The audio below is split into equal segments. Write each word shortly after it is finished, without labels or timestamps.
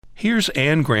Here's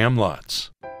Anne Graham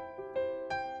Lotz.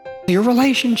 Your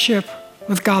relationship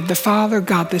with God the Father,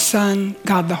 God the Son,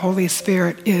 God the Holy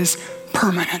Spirit is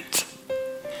permanent.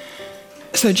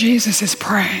 So Jesus is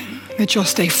praying that you'll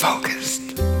stay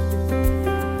focused.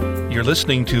 You're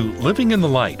listening to Living in the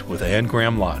Light with Anne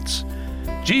Graham Lotz.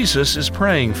 Jesus is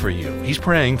praying for you. He's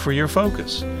praying for your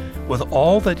focus. With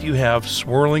all that you have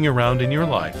swirling around in your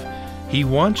life, He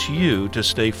wants you to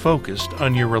stay focused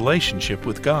on your relationship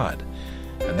with God.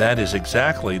 And that is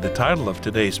exactly the title of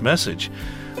today's message.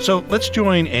 So let's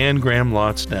join Anne Graham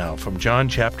Lotz now from John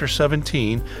chapter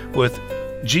 17 with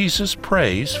Jesus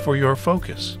Prays for Your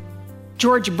Focus.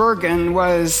 George Bergen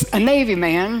was a Navy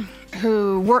man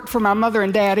who worked for my mother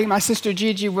and daddy. My sister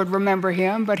Gigi would remember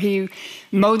him, but he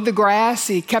mowed the grass,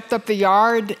 he kept up the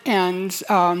yard, and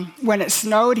when it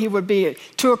snowed, he would be at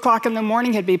 2 o'clock in the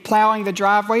morning, he'd be plowing the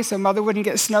driveway so mother wouldn't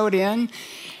get snowed in.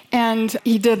 And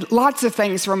he did lots of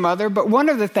things for mother, but one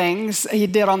of the things he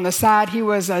did on the side, he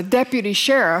was a deputy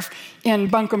sheriff in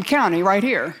Buncombe County right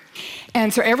here.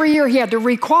 And so every year he had to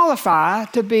requalify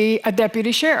to be a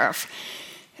deputy sheriff.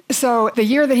 So the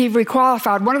year that he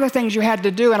requalified, one of the things you had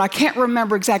to do, and I can't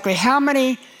remember exactly how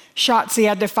many shots he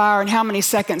had to fire and how many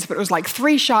seconds, but it was like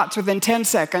 3 shots within 10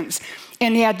 seconds.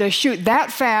 And he had to shoot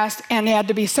that fast, and he had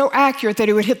to be so accurate that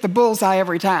he would hit the bullseye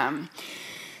every time.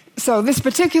 So this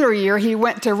particular year, he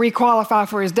went to requalify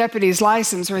for his deputy's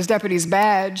license or his deputy's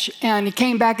badge, and he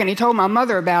came back and he told my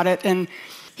mother about it, and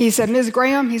he said, Ms.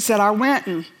 Graham, he said, I went,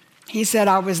 and he said,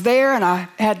 I was there, and I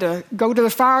had to go to the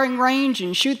firing range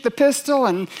and shoot the pistol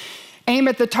and aim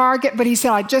at the target, but he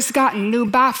said, I'd just gotten new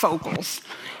bifocals.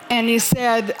 And he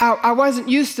said, I wasn't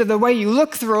used to the way you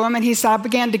look through them. And he said, I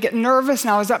began to get nervous, and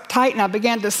I was uptight, and I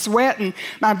began to sweat, and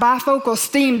my bifocals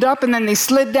steamed up, and then they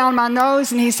slid down my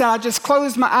nose. And he said, I just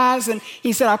closed my eyes, and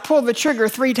he said, I pulled the trigger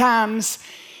 3 times.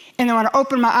 And then when I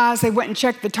opened my eyes, they went and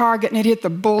checked the target, and it hit the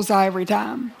bullseye every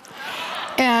time.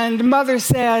 And mother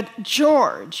said,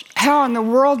 George, how in the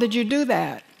world did you do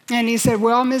that? And he said,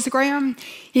 well, Ms. Graham,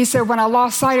 he said, when I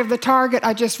lost sight of the target,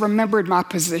 I just remembered my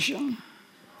position.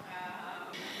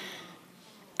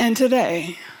 And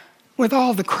today, with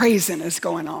all the craziness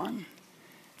going on,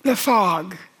 the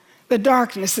fog, the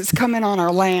darkness that's coming on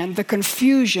our land, the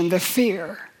confusion, the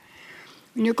fear,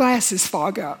 when your glasses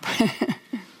fog up,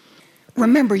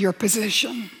 remember your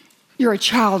position. You're a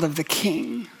child of the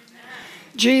King.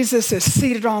 Jesus is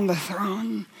seated on the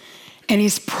throne, and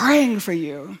He's praying for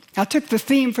you. I took the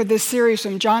theme for this series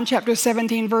from John chapter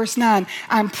 17, verse 9.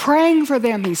 I'm praying for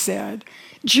them, He said.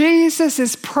 Jesus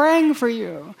is praying for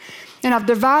you. And I've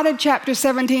divided chapter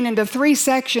 17 into 3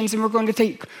 sections, and we're going to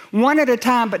take one at a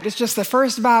time, but it's just the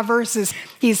first 5 verses.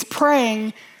 He's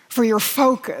praying for your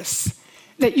focus,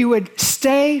 that you would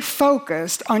stay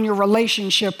focused on your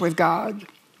relationship with God.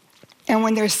 And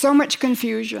when there's so much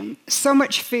confusion, so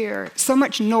much fear, so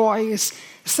much noise,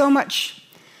 so much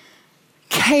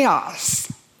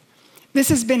chaos, this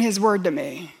has been His word to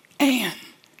me. Anne,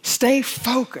 stay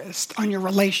focused on your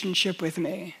relationship with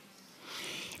me.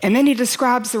 And then He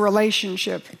describes the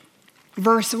relationship.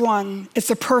 Verse 1, it's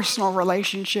a personal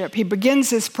relationship. He begins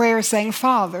his prayer saying,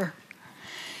 Father.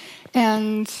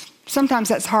 And sometimes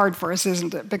that's hard for us,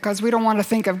 isn't it? Because we don't want to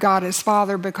think of God as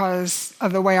Father because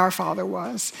of the way our Father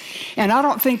was. And I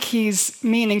don't think He's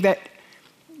meaning that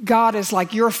God is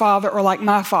like your father or like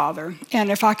my father.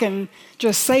 And if I can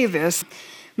just say this,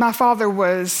 my father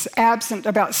was absent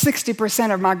about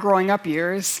 60% of my growing up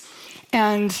years.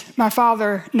 And my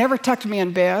father never tucked me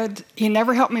in bed. He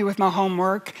never helped me with my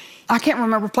homework. I can't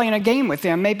remember playing a game with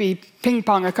him, maybe ping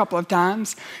pong a couple of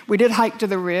times. We did hike to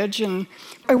the ridge. And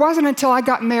it wasn't until I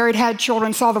got married, had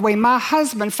children, saw the way my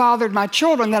husband fathered my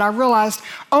children that I realized,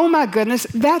 oh my goodness,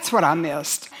 that's what I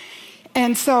missed.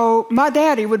 And so my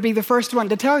daddy would be the first one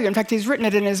to tell you. In fact, he's written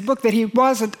it in his book that he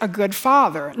wasn't a good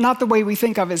father. Not the way we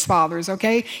think of his fathers,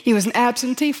 okay? He was an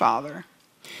absentee father.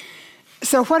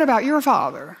 So what about your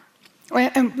father?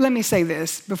 And let me say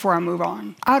this before I move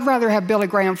on. I'd rather have Billy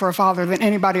Graham for a father than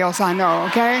anybody else I know,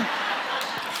 okay?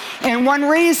 And one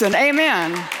reason,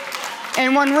 amen.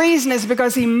 And one reason is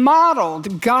because he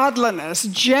modeled godliness,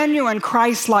 genuine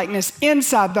Christ-likeness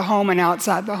inside the home and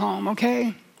outside the home,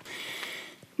 okay?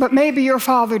 But maybe your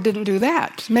father didn't do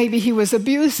that. Maybe he was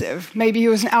abusive. Maybe he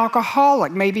was an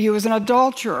alcoholic. Maybe he was an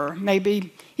adulterer.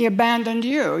 Maybe he abandoned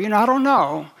you. I don't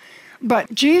know.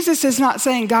 But Jesus is not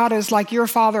saying God is like your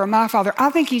father or my father. I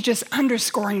think He's just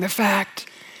underscoring the fact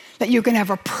that you can have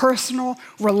a personal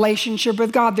relationship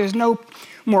with God. There's no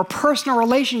more personal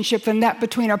relationship than that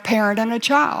between a parent and a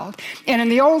child. And in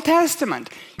the Old Testament,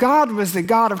 God was the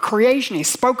God of creation. He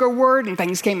spoke a word and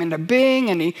things came into being,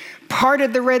 and he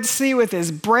parted the Red Sea with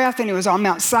his breath, and he was on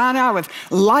Mount Sinai with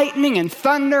lightning and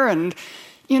thunder and,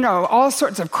 all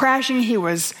sorts of crashing. He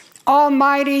was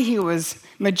almighty. He was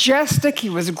majestic.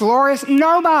 He was glorious.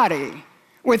 Nobody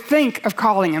would think of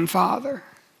calling him Father.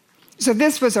 So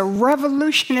this was a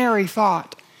revolutionary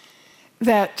thought,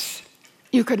 that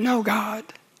you could know God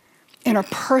in a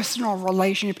personal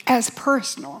relationship, as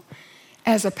personal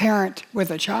as a parent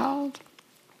with a child.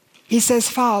 He says,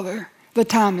 Father, the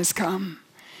time has come.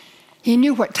 He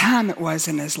knew what time it was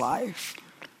in his life.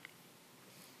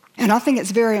 And I think it's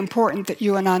very important that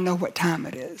you and I know what time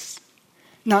it is,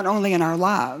 not only in our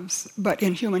lives, but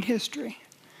in human history.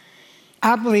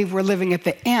 I believe we're living at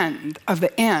the end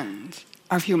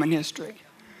of human history.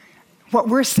 What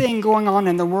we're seeing going on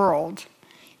in the world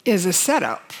is a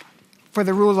setup for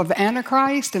the rule of the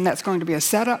Antichrist, and that's going to be a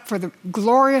setup for the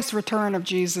glorious return of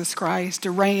Jesus Christ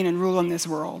to reign and rule in this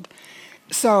world.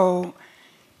 So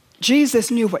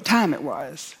Jesus knew what time it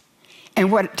was. And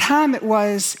what time it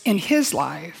was in his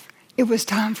life, it was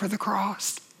time for the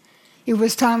cross. It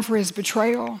was time for his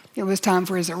betrayal. It was time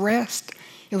for his arrest.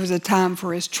 It was a time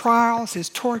for his trials, his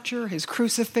torture, his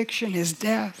crucifixion, his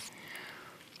death.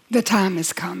 The time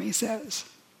has come, he says.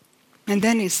 And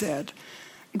then he said,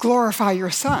 glorify your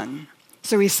Son.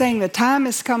 So he's saying the time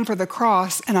has come for the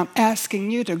cross, and I'm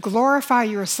asking you to glorify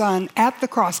your Son at the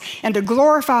cross. And to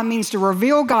glorify means to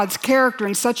reveal God's character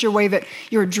in such a way that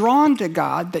you're drawn to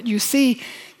God, that you see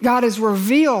God is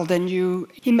revealed in you.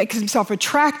 He makes himself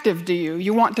attractive to you.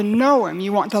 You want to know him.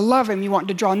 You want to love him. You want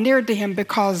to draw near to him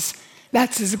because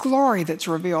that's his glory that's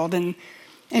revealed. And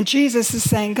Jesus is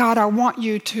saying, God, I want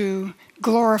you to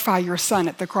glorify your Son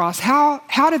at the cross.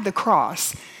 How did the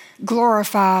cross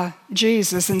glorify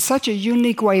Jesus in such a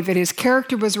unique way that his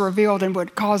character was revealed and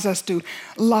would cause us to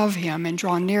love him and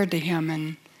draw near to him?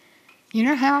 And you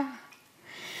know how?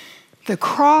 The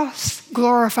cross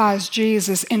glorifies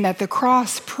Jesus in that the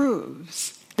cross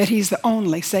proves that he's the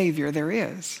only Savior there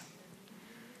is.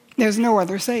 There's no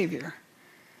other Savior.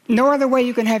 No other way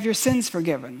you can have your sins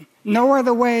forgiven. No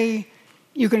other way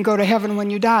you can go to heaven when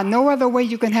you die. No other way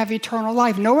you can have eternal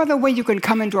life. No other way you can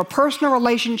come into a personal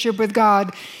relationship with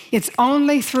God. It's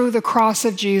only through the cross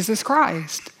of Jesus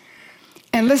Christ.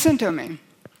 And listen to me.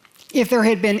 If there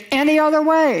had been any other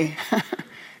way,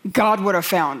 God would have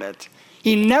found it.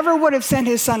 He never would have sent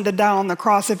his Son to die on the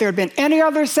cross if there had been any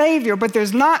other Savior, but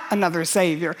there's not another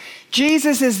Savior.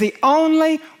 Jesus is the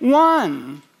only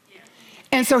one.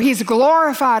 And so he's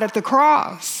glorified at the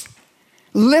cross,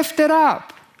 lifted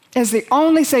up as the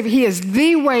only Savior. He is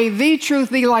the way, the truth,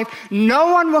 the life.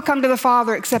 No one will come to the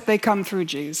Father except they come through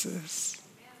Jesus.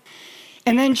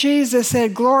 And then Jesus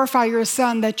said, glorify your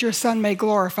Son that your Son may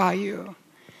glorify you.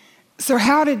 So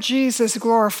how did Jesus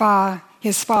glorify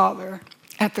his Father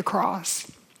at the cross?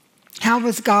 How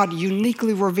was God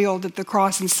uniquely revealed at the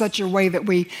cross in such a way that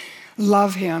we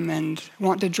love him and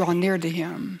want to draw near to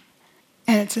him?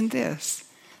 And it's in this.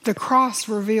 The cross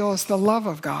reveals the love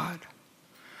of God.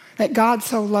 That God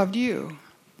so loved you.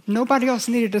 Nobody else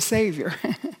needed a Savior.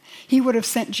 He would have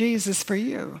sent Jesus for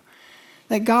you.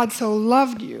 That God so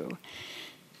loved you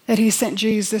that he sent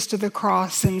Jesus to the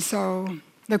cross. And so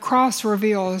the cross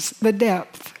reveals the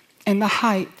depth and the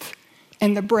height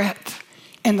and the breadth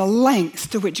and the lengths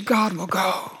to which God will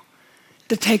go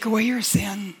to take away your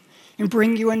sin and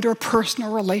bring you into a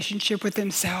personal relationship with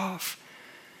himself.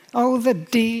 Oh, the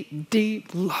deep, deep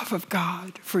love of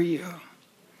God for you.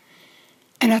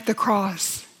 And at the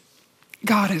cross,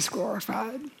 God is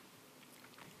glorified.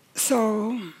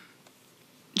 So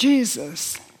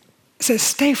Jesus says,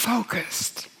 stay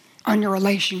focused on your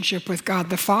relationship with God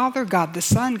the Father, God the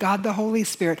Son, God the Holy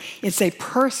Spirit. It's a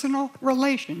personal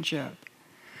relationship.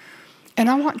 And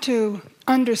I want to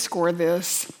underscore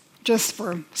this just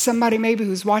for somebody maybe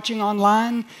who's watching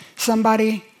online,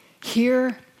 somebody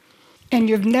here, and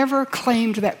you've never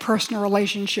claimed that personal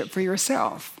relationship for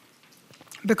yourself.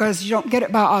 Because you don't get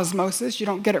it by osmosis. You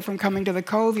don't get it from coming to the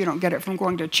Cove. You don't get it from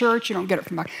going to church. You don't get it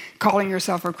from calling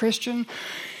yourself a Christian.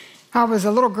 I was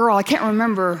a little girl. I can't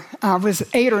remember. I was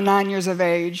 8 or 9 years of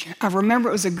age. I remember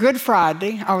it was a Good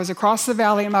Friday. I was across the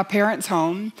valley in my parents'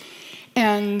 home.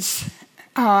 And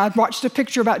I watched a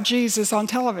picture about Jesus on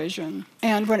television.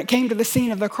 And when it came to the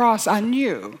scene of the cross, I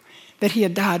knew that he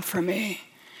had died for me.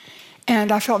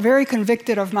 And I felt very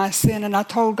convicted of my sin. And I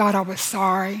told God I was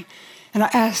sorry. And I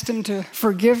asked him to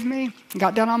forgive me,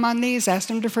 got down on my knees,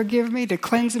 asked him to forgive me, to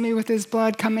cleanse me with his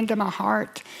blood, come into my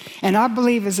heart. And I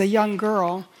believe as a young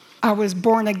girl, I was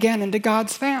born again into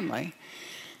God's family.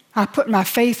 I put my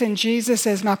faith in Jesus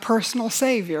as my personal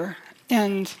Savior.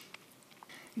 And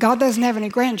God doesn't have any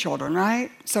grandchildren, right?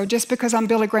 So just because I'm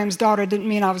Billy Graham's daughter didn't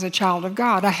mean I was a child of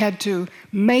God. I had to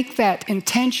make that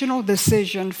intentional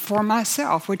decision for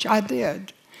myself, which I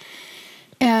did.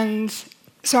 And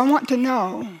so I want to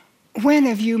know, when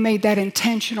have you made that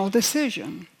intentional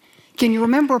decision? Can you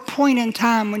remember a point in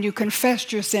time when you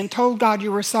confessed your sin, told God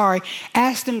you were sorry,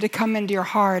 asked Him to come into your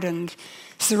heart and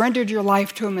surrendered your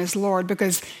life to Him as Lord?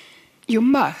 Because you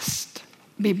must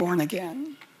be born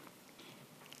again.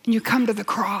 And you come to the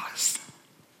cross,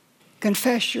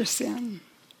 confess your sin,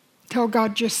 tell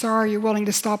God you're sorry, you're willing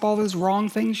to stop all those wrong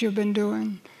things you've been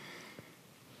doing.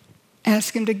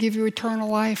 Ask Him to give you eternal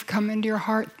life, come into your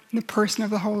heart in the person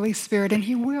of the Holy Spirit, and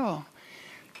He will.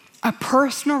 A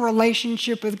personal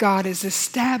relationship with God is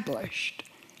established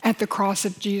at the cross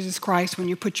of Jesus Christ when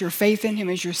you put your faith in Him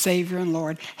as your Savior and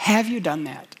Lord. Have you done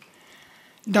that?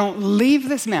 Don't leave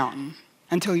this mountain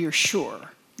until you're sure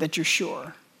that you're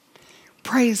sure.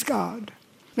 Praise God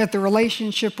that the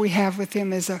relationship we have with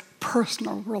Him is a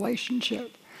personal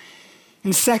relationship.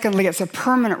 And secondly, it's a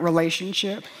permanent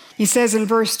relationship. He says in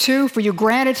verse 2, "For you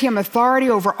granted Him authority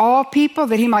over all people,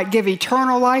 that He might give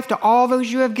eternal life to all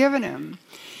those you have given Him."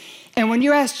 And when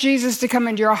you ask Jesus to come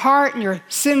into your heart and your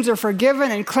sins are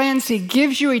forgiven and cleansed, He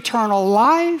gives you eternal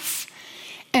life.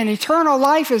 And eternal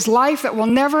life is life that will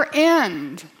never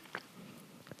end.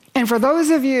 And for those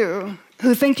of you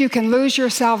who think you can lose your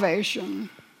salvation,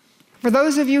 for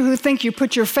those of you who think you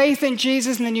put your faith in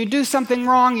Jesus and then you do something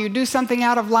wrong, you do something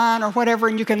out of line or whatever,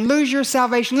 and you can lose your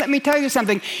salvation, let me tell you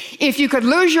something. If you could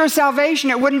lose your salvation,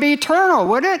 it wouldn't be eternal,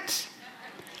 would it?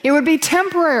 It would be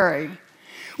temporary.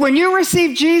 When you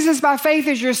receive Jesus by faith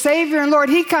as your Savior and Lord,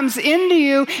 He comes into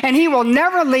you and He will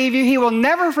never leave you. He will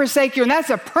never forsake you. And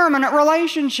that's a permanent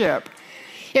relationship.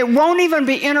 It won't even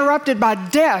be interrupted by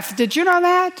death. Did you know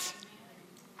that?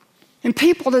 And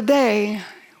people today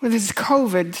with this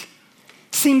COVID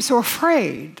seem so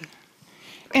afraid.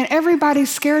 And everybody's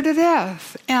scared to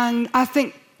death. And I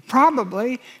think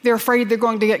probably they're afraid they're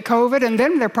going to get COVID, and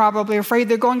then they're probably afraid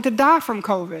they're going to die from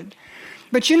COVID.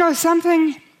 But you know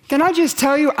something? Can I just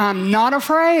tell you, I'm not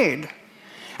afraid.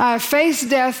 I've faced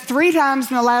death 3 times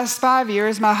in the last 5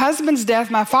 years, my husband's death,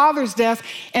 my father's death,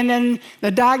 and then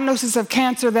the diagnosis of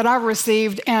cancer that I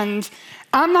received, and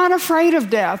I'm not afraid of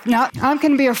death. Now, I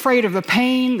can be afraid of the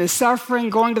pain, the suffering,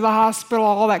 going to the hospital,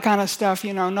 all that kind of stuff.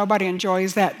 You know, nobody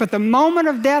enjoys that. But the moment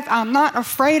of death, I'm not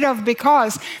afraid of,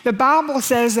 because the Bible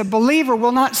says a believer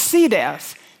will not see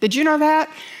death. Did you know that?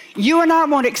 You and I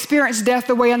won't experience death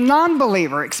the way a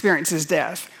non-believer experiences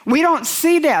death. We don't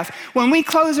see death. When we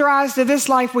close our eyes to this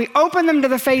life, we open them to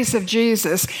the face of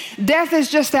Jesus. Death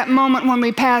is just that moment when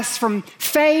we pass from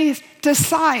faith to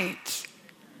sight.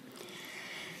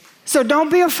 So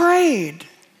don't be afraid.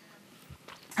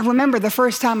 I remember the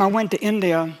first time I went to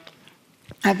India,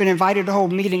 I'd been invited to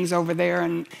hold meetings over there,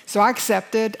 and so I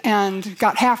accepted and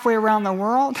got halfway around the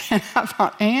world, and I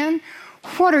thought, Ann,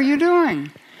 what are you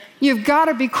doing? You've got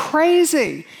to be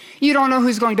crazy. You don't know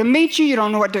who's going to meet you. You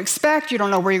don't know what to expect. You don't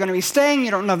know where you're going to be staying.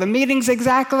 You don't know the meetings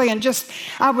exactly. And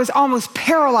I was almost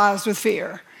paralyzed with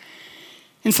fear.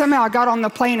 And somehow I got on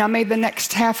the plane. I made the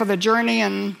next half of the journey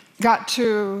and got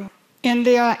to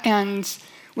India and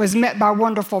was met by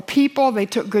wonderful people. They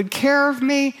took good care of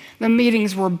me. The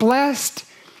meetings were blessed.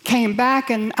 Came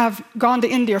back, and I've gone to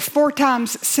India 4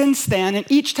 times since then,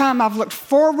 and each time I've looked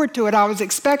forward to it. I was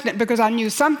expectant because I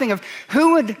knew something of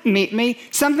who would meet me,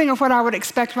 something of what I would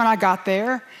expect when I got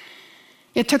there.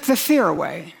 It took the fear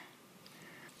away.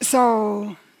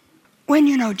 So when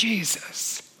you know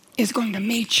Jesus is going to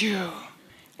meet you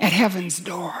at heaven's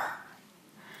door,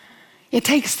 it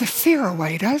takes the fear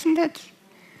away, doesn't it?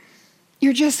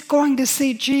 You're just going to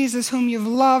see Jesus, whom you've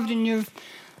loved and you've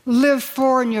lived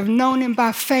for, and you've known Him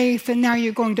by faith, and now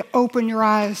you're going to open your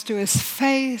eyes to His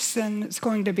face, and it's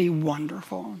going to be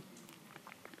wonderful.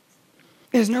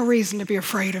 There's no reason to be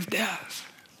afraid of death.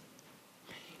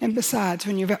 And besides,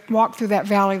 when you walk through that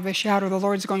valley of the shadow, the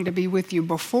Lord's going to be with you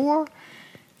before,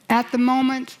 at the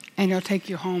moment, and He'll take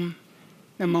you home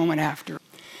the moment after.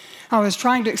 I was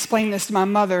trying to explain this to my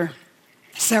mother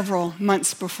several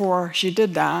months before she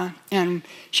did die, and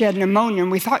she had pneumonia,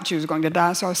 and we thought she was going to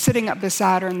die, so I was sitting up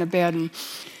beside her in the bed,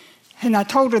 and I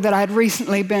told her that I had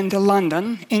recently been to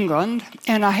London, England,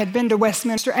 and I had been to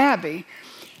Westminster Abbey.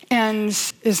 And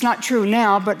it's not true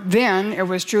now, but then it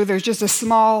was true. There's just a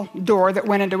small door that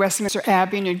went into Westminster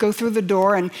Abbey, and you'd go through the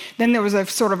door, and then there was a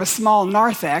sort of a small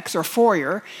narthex or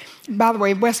foyer. By the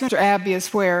way, Westminster Abbey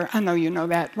is where, I know you know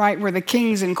that, right, where the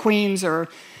kings and queens are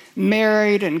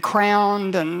married and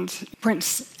crowned, and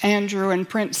Prince Andrew and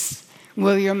Prince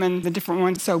William and the different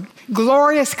ones. So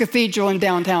glorious cathedral in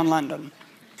downtown London.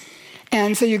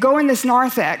 And so you go in this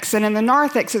narthex, and in the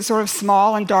narthex it's sort of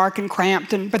small and dark and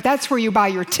cramped, but that's where you buy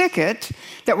your ticket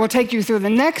that will take you through the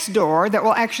next door that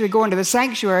will actually go into the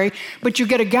sanctuary, but you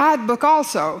get a guidebook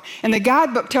also. And the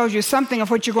guidebook tells you something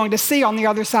of what you're going to see on the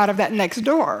other side of that next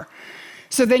door.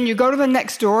 So then you go to the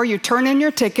next door, you turn in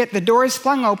your ticket, the door is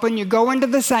flung open, you go into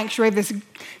the sanctuary, this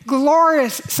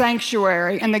glorious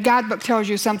sanctuary, and the guidebook tells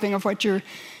you something of what you're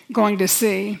going to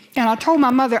see. And I told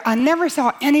my mother, I never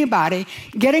saw anybody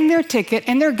getting their ticket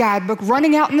and their guidebook,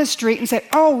 running out in the street and say,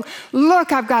 oh,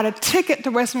 look, I've got a ticket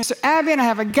to Westminster Abbey and I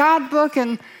have a guidebook.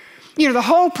 And, the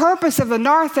whole purpose of the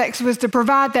narthex was to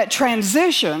provide that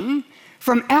transition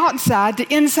from outside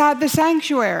to inside the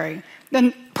sanctuary.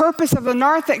 The purpose of the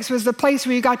narthex was the place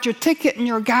where you got your ticket and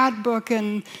your guidebook,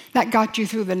 and that got you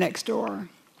through the next door.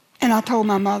 And I told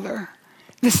my mother,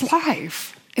 this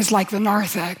life is like the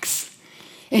narthex.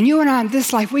 And you and I in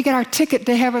this life, we get our ticket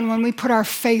to heaven when we put our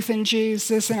faith in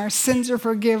Jesus, and our sins are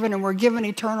forgiven and we're given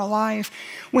eternal life.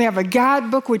 We have a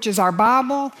guidebook, which is our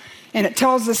Bible, and it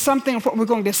tells us something of what we're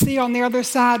going to see on the other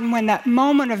side. And when that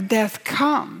moment of death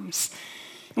comes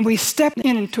and we step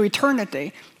into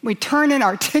eternity, we turn in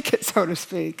our ticket, so to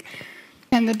speak,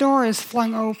 and the door is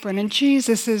flung open, and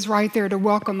Jesus is right there to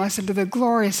welcome us into the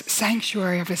glorious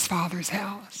sanctuary of his Father's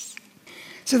house.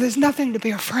 So there's nothing to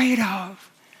be afraid of.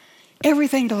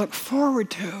 Everything to look forward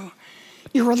to.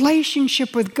 Your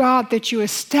relationship with God that you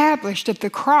established at the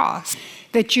cross,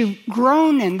 that you've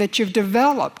grown in, that you've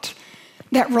developed,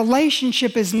 that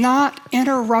relationship is not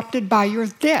interrupted by your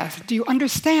death. Do you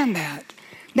understand that?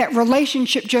 That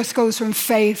relationship just goes from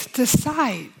faith to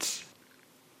sight.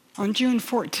 On June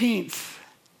 14th,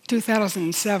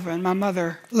 2007, my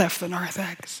mother left the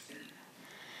narthex.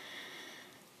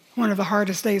 One of the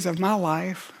hardest days of my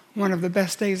life, one of the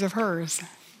best days of hers.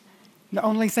 The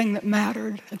only thing that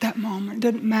mattered at that moment,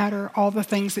 didn't matter all the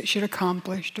things that she'd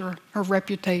accomplished or her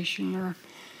reputation, or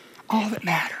all that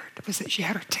mattered was that she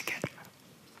had her ticket.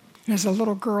 And as a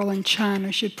little girl in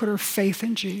China, she'd put her faith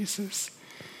in Jesus.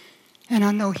 And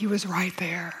I know he was right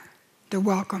there to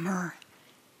welcome her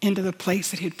into the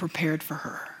place that he'd prepared for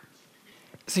her.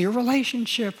 So your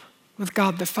relationship with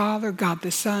God the Father, God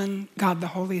the Son, God the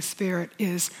Holy Spirit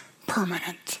is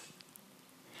permanent.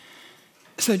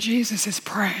 So Jesus is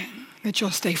praying that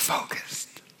you'll stay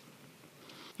focused.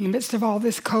 In the midst of all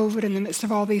this COVID, in the midst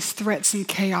of all these threats and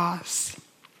chaos,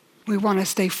 we want to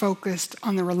stay focused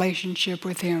on the relationship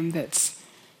with him that's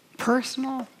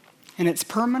personal and it's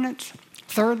permanent.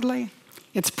 Thirdly,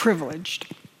 it's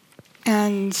privileged.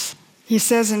 And he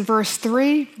says in verse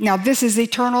 3, now this is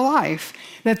eternal life,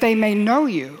 that they may know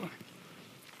you.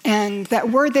 And that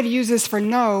word that he uses for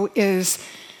know is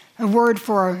a word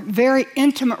for a very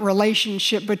intimate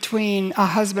relationship between a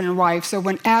husband and wife. So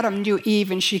when Adam knew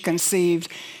Eve and she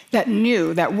conceived, that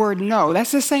word know,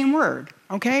 that's the same word,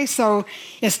 okay? So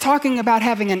it's talking about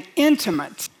having an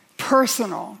intimate,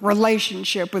 personal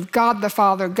relationship with God the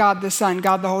Father, God the Son,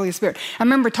 God the Holy Spirit. I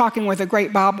remember talking with a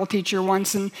great Bible teacher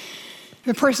once, and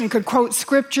the person could quote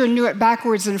scripture, knew it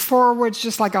backwards and forwards,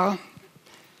 just like a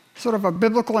sort of a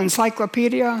biblical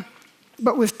encyclopedia.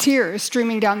 But with tears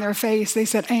streaming down their face, they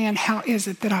said, Ann, how is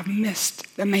it that I've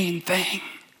missed the main thing?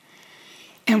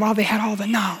 And while they had all the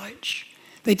knowledge,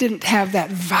 they didn't have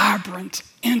that vibrant,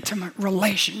 intimate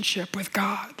relationship with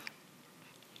God.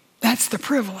 That's the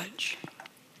privilege.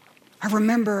 I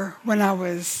remember when I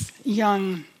was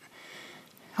young,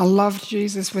 I loved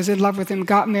Jesus, was in love with him,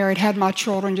 got married, had my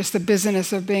children, just the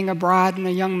busyness of being a bride and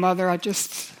a young mother. I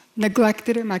just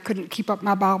neglected him. I couldn't keep up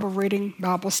my Bible reading,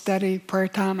 Bible study, prayer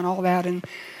time, and all that. And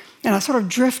I sort of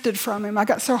drifted from him. I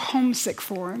got so homesick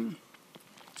for him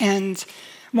and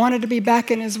wanted to be back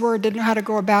in his word, didn't know how to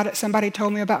go about it. Somebody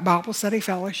told me about Bible study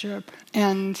fellowship,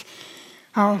 and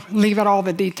I'll leave out all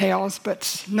the details,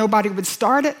 but nobody would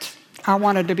start it. I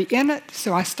wanted to be in it,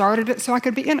 so I started it so I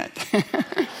could be in it.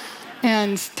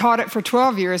 And taught it for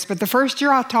 12 years. But the first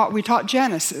year we taught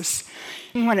Genesis.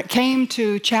 And when it came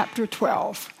to chapter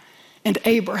 12, and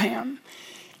Abraham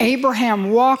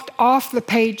walked off the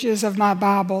pages of my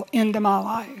Bible into my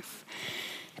life.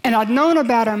 And I'd known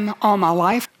about him all my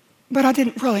life, but I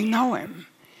didn't really know him.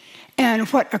 And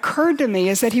what occurred to me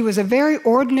is that he was a very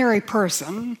ordinary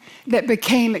person that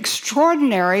became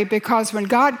extraordinary because when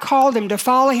God called him to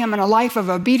follow him in a life of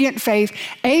obedient faith,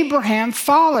 Abraham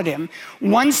followed him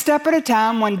one step at a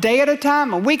time, one day at a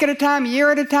time, a week at a time, a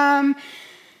year at a time.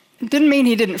 It didn't mean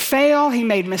he didn't fail. He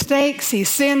made mistakes. He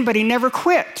sinned, but he never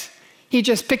quit. He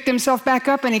just picked himself back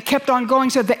up and he kept on going.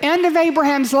 So at the end of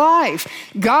Abraham's life,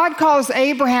 God calls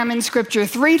Abraham in Scripture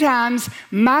 3 times,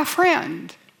 my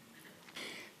friend.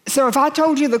 So if I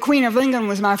told you the Queen of England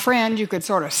was my friend, you could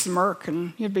sort of smirk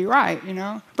and you'd be right, you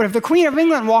know. But if the Queen of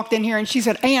England walked in here and she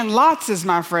said, Ann Lotz is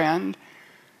my friend,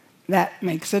 that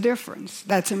makes a difference.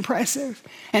 That's impressive.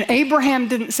 And Abraham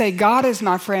didn't say, God is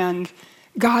my friend.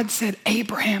 God said,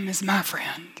 Abraham is my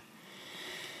friend.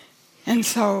 And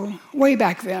so way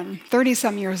back then,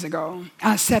 30-some years ago,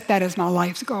 I set that as my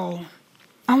life's goal.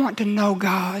 I want to know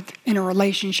God in a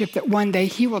relationship that one day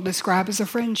he will describe as a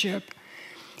friendship.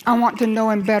 I want to know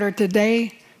him better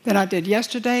today than I did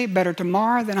yesterday, better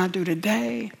tomorrow than I do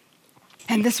today.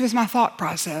 And this was my thought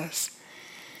process.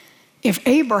 If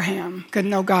Abraham could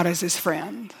know God as his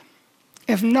friend,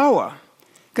 if Noah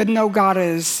could know God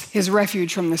as his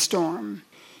refuge from the storm,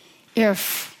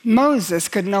 if Moses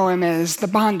could know him as the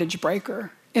bondage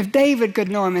breaker, if David could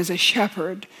know him as a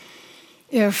shepherd,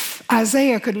 if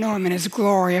Isaiah could know him in his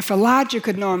glory, if Elijah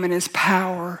could know him in his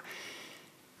power,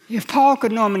 if Paul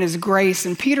could know him in his grace,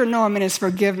 and Peter know him in his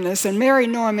forgiveness, and Mary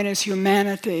know him in his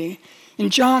humanity,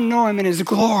 and John know him in his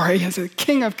glory as a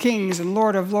King of kings and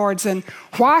Lord of lords, and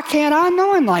why can't I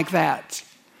know him like that?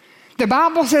 The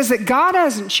Bible says that God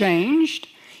hasn't changed.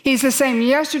 He's the same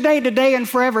yesterday, today, and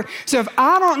forever. So if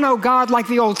I don't know God like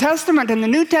the Old Testament and the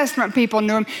New Testament people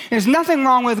knew him, there's nothing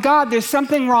wrong with God, there's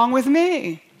something wrong with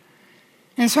me.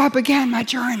 And so I began my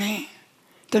journey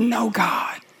to know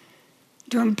God,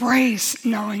 to embrace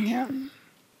knowing him,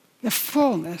 the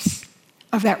fullness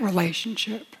of that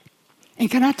relationship. And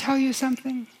can I tell you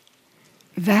something?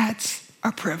 That's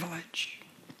a privilege.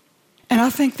 And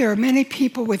I think there are many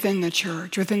people within the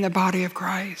church, within the body of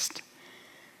Christ,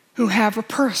 who have a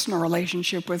personal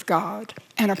relationship with God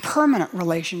and a permanent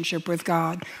relationship with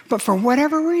God, but for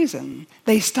whatever reason,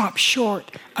 they stop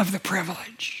short of the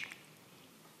privilege.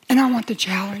 And I want to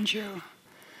challenge you.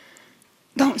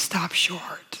 Don't stop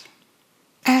short.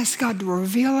 Ask God to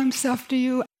reveal himself to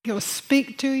you. He'll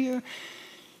speak to you,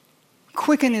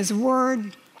 quicken his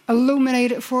word,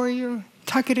 illuminate it for you,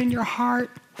 tuck it in your heart,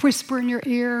 whisper in your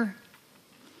ear,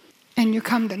 and you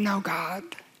come to know God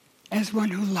as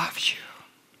one who loves you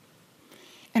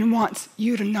and wants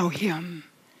you to know him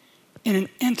in an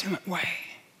intimate way.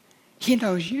 He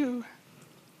knows you.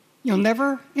 You'll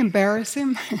never embarrass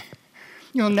him.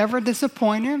 You'll never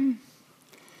disappoint him.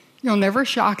 You'll never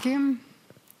shock him.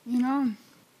 You know,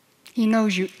 he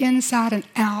knows you inside and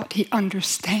out. He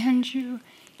understands you,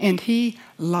 and he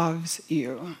loves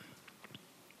you.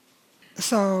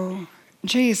 So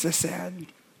Jesus said,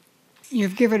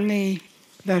 you've given me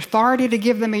the authority to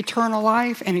give them eternal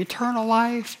life, and eternal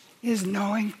life is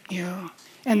knowing you.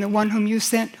 And the one whom you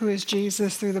sent, who is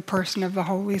Jesus, through the person of the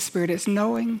Holy Spirit, is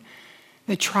knowing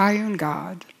the triune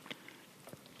God.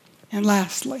 And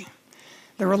lastly,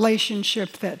 the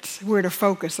relationship that we're to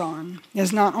focus on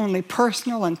is not only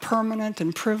personal and permanent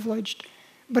and privileged,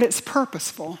 but it's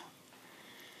purposeful.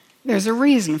 There's a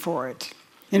reason for it.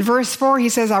 In verse 4, he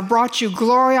says, I brought you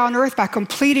glory on earth by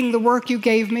completing the work you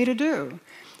gave me to do.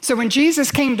 So when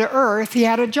Jesus came to earth, he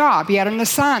had a job, he had an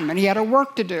assignment, he had a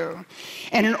work to do.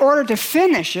 And in order to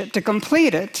finish it, to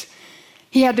complete it,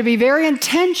 he had to be very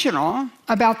intentional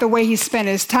about the way he spent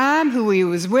his time, who he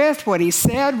was with, what he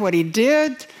said, what he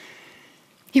did.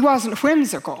 He wasn't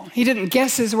whimsical. He didn't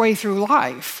guess his way through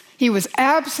life. He was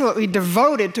absolutely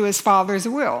devoted to his Father's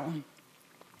will.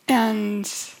 And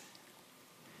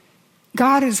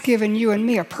God has given you and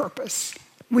me a purpose.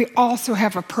 We also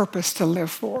have a purpose to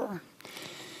live for.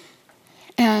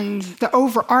 And the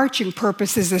overarching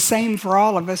purpose is the same for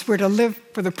all of us. We're to live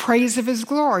for the praise of his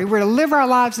glory. We're to live our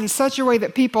lives in such a way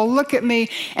that people look at me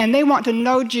and they want to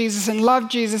know Jesus and love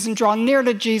Jesus and draw near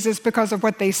to Jesus because of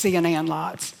what they see in Ann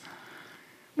Lotz.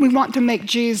 We want to make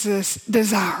Jesus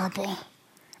desirable,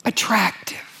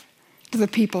 attractive to the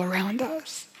people around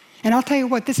us. And I'll tell you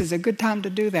what, this is a good time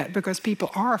to do that because people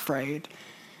are afraid.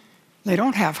 They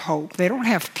don't have hope. They don't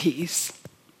have peace.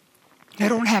 They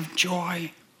don't have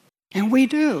joy. And we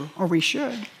do, or we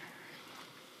should.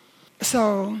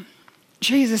 So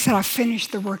Jesus said, I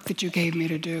finished the work that you gave me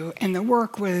to do. And the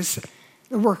work was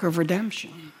the work of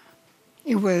redemption.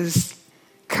 It was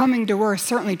coming to earth,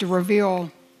 certainly to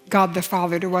reveal God the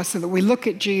Father to us so that we look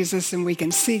at Jesus and we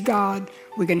can see God,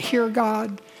 we can hear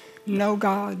God, know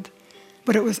God.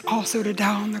 But it was also to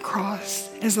die on the cross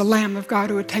as the Lamb of God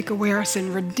who would take away our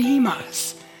sin, redeem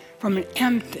us from an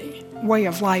empty way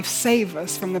of life, save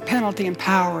us from the penalty and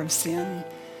power of sin.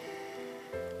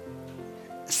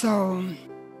 So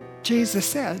Jesus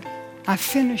said, I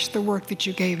finished the work that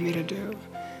you gave me to do.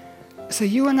 So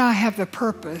you and I have the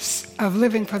purpose of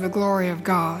living for the glory of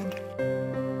God.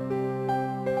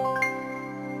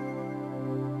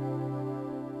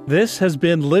 This has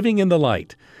been Living in the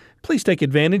Light. Please take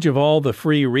advantage of all the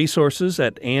free resources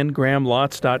at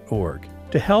AnnGrahamLotz.org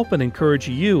to help and encourage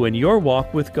you in your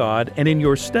walk with God and in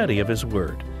your study of His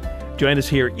Word. Join us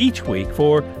here each week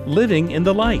for Living in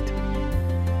the Light.